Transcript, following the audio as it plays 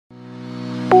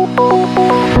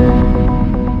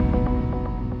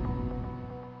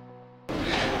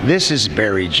This is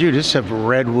Barry Judis of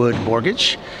Redwood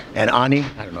Mortgage, and Ani,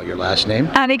 I don't know your last name.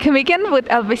 Ani Kamikyan with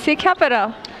LBC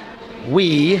Capital.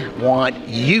 We want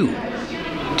you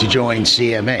to join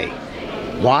CMA.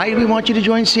 Why do we want you to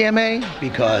join CMA?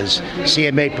 Because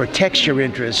CMA protects your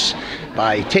interests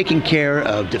by taking care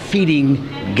of defeating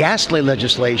ghastly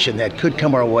legislation that could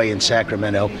come our way in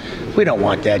Sacramento. We don't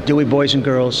want that, do we, boys and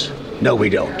girls? No, we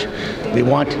don't. We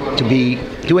want to be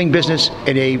doing business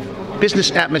in a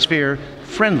business atmosphere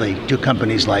friendly to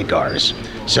companies like ours.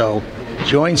 So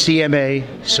join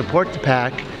CMA, support the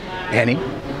PAC. Annie,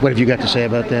 what have you got to say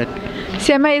about that?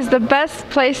 CMA is the best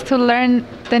place to learn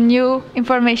the new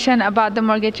information about the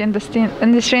mortgage industry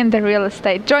and the real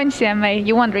estate. Join CMA,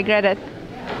 you won't regret it.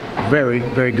 Very,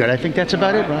 very good. I think that's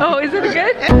about it, right? Oh, is it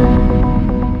good?